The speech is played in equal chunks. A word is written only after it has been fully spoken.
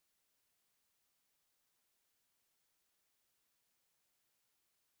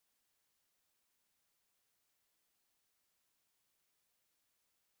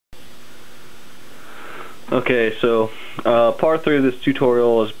Okay, so part 3 of this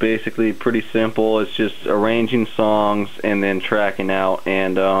tutorial is basically pretty simple. It's just arranging songs and then tracking out,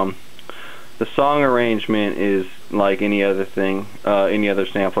 and the song arrangement is like any other thing, any other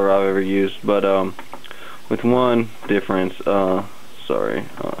sampler I've ever used, but with one difference. Sorry,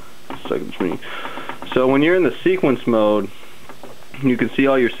 second screen. So when you're in the sequence mode, you can see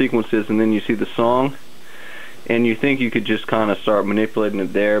all your sequences, and then you see the song, and you think you could just kind of start manipulating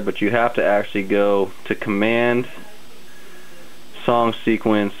it there, but you have to actually go to Command, Song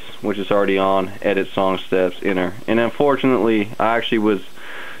Sequence, which is already on, Edit Song Steps, Enter. And unfortunately, I actually was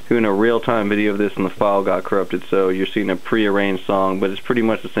doing a real-time video of this and the file got corrupted, so you're seeing a pre-arranged song, but it's pretty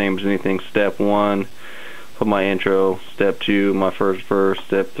much the same as anything. Step 1, put my intro. Step 2, my first verse.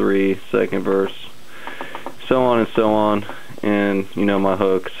 Step 3, second verse. So on and so on, and you know, my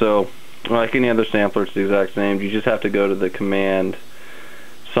hook. So like any other sampler, it's the exact same. You just have to go to the Command,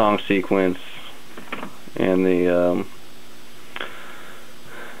 Song Sequence, and the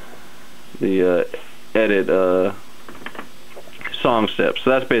Edit Song Steps. So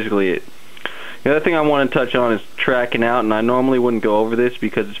that's basically it. The other thing I want to touch on is tracking out, and I normally wouldn't go over this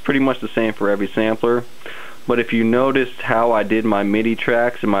because it's pretty much the same for every sampler. But if you noticed how I did my MIDI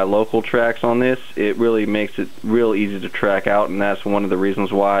tracks and my local tracks on this, it really makes it real easy to track out, and that's one of the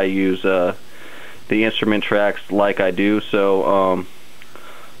reasons why I use the instrument tracks like I do. So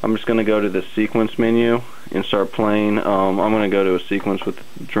I'm just going to go to the sequence menu and start playing. I'm going to go to a sequence with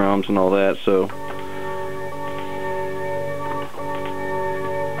drums and all that. So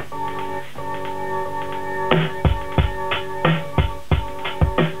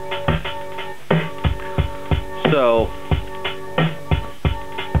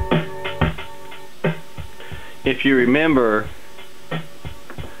if you remember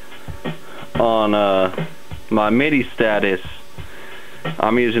on my MIDI status,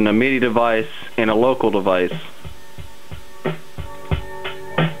 I'm using a MIDI device and a local device.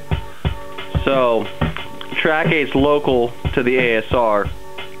 So track 8's local to the ASR.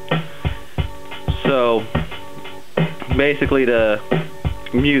 So basically, to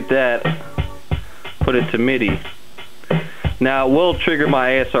mute that, put it to MIDI. Now it will trigger my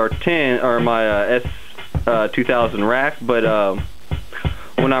ASR 10 or my S2000 rack, but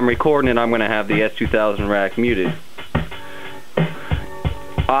when I'm recording it, I'm going to have the S2000 rack muted.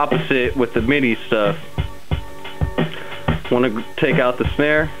 Opposite with the MIDI stuff. Want to take out the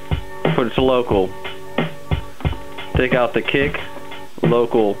snare, put it to local. Take out the kick,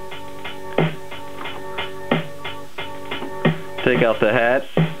 local. Take out the hats,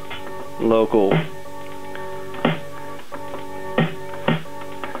 local.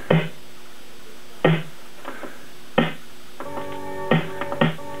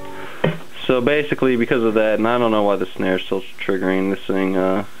 So basically, because of that, and I don't know why the snare's still triggering this thing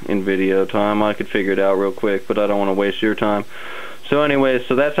in video time. I could figure it out real quick, but I don't want to waste your time. So anyway,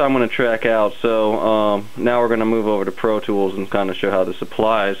 so that's how I'm going to track out. So now we're going to move over to Pro Tools and kind of show how this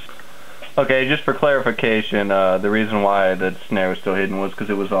applies. Okay, just for clarification, the reason why the snare was still hidden was because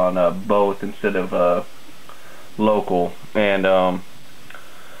it was on both instead of local. And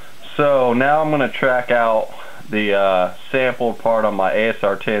so now I'm going to track out the sampled part on my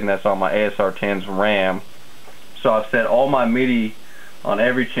ASR10 that's on my ASR10's RAM. So I've set all my MIDI on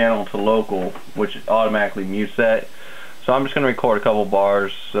every channel to local, which automatically mutes that. So I'm just going to record a couple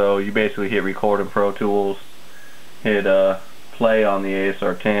bars. So you basically hit record in Pro Tools, hit play on the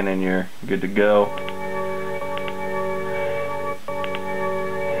ASR10, and you're good to go.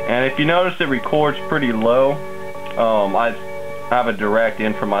 And if you notice, it records pretty low. I have a direct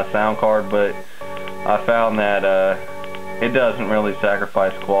in from my sound card, but I found that it doesn't really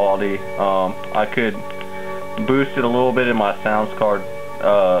sacrifice quality. I could boost it a little bit in my sound card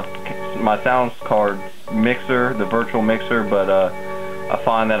mixer, the virtual mixer, but I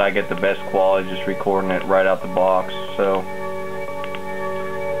find that I get the best quality just recording it right out the box. So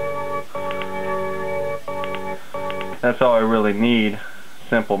that's all I really need.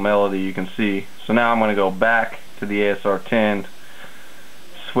 Simple melody, you can see. So now I'm going to go back to the ASR10,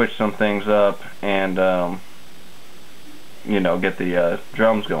 switch some things up, and you know, get the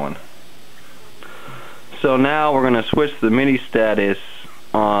drums going. So now we're going to switch the MIDI status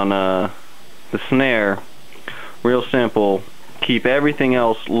on the snare. Real simple. Keep everything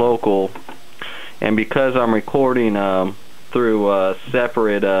else local, and because I'm recording through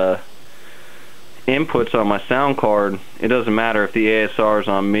separate inputs on my sound card, it doesn't matter if the ASR is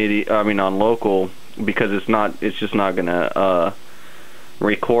on MIDI, on local, because it's just not gonna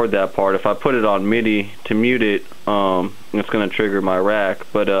record that part. If I put it on MIDI to mute it, it's gonna trigger my rack.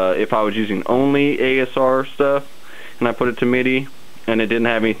 But if I was using only ASR stuff and I put it to MIDI and it didn't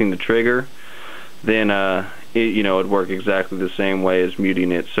have anything to trigger, then it'd work exactly the same way as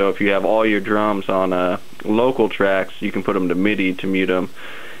muting it. So if you have all your drums on local tracks, you can put them to MIDI to mute them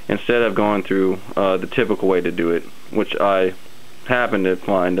instead of going through the typical way to do it, which I happen to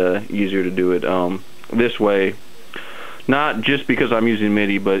find easier to do it this way. Not just because I'm using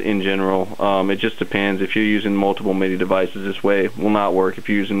MIDI, but in general. It just depends. If you're using multiple MIDI devices, this way will not work. If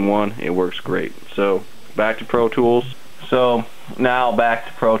you're using one, it works great. So back to Pro Tools. So now back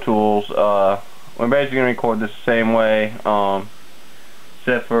to Pro Tools. We're basically going to record this the same way,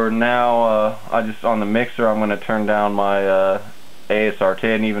 except for now I just on the mixer I'm going to turn down my ASR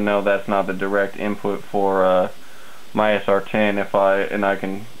 10, even though that's not the direct input for my ASR 10. I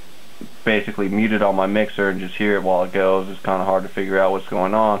can basically mute it on my mixer and just hear it while it goes. It's kind of hard to figure out what's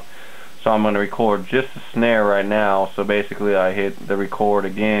going on. So I'm going to record just the snare right now. So basically I hit the record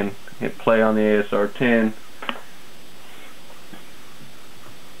again, hit play on the ASR 10,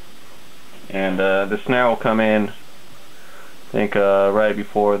 and the snare will come in, I think right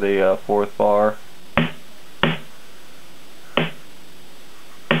before the fourth bar.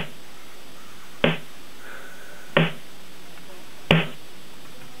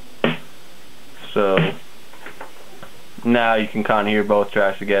 So now you can kind of hear both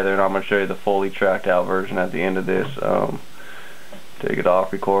tracks together, and I'm going to show you the fully tracked out version at the end of this. Take it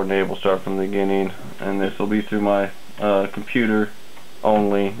off, record, enable, start from the beginning, and this will be through my computer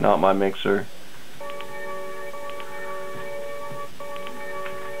only, not my mixer.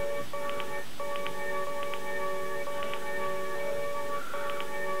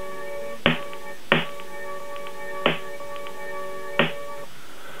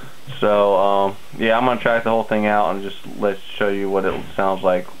 So yeah, I'm gonna track the whole thing out and just let's show you what it sounds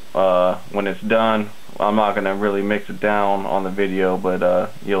like when it's done. I'm not gonna really mix it down on the video,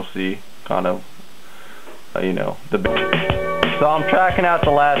 but you'll see kind of So I'm tracking out the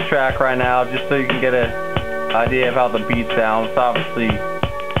last track right now, just so you can get an idea of how the beat sounds. It's obviously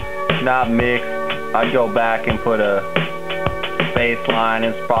not mixed. I'd go back and put a bass line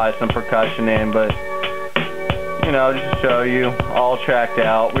and probably some percussion in, but just to show you, all tracked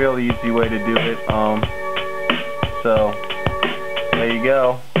out, real easy way to do it. So there you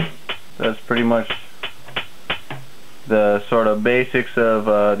go. That's pretty much the sort of basics of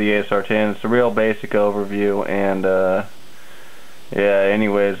the ASR 10. It's a real basic overview, and yeah,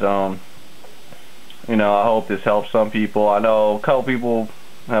 anyways, I hope this helps some people. I know a couple people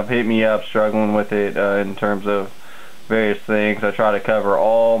have hit me up struggling with it in terms of various things. I try to cover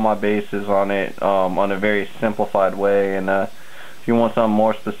all my bases on it on a very simplified way, and if you want something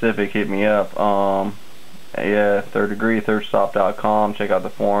more specific, hit me up. Yeah, third degree, thirdstop.com. Check out the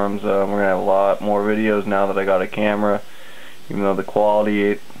forums. We're gonna have a lot more videos now that I got a camera. Even though the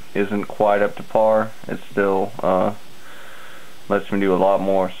quality isn't quite up to par, it still lets me do a lot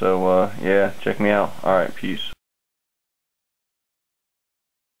more. So yeah, check me out. Alright, peace.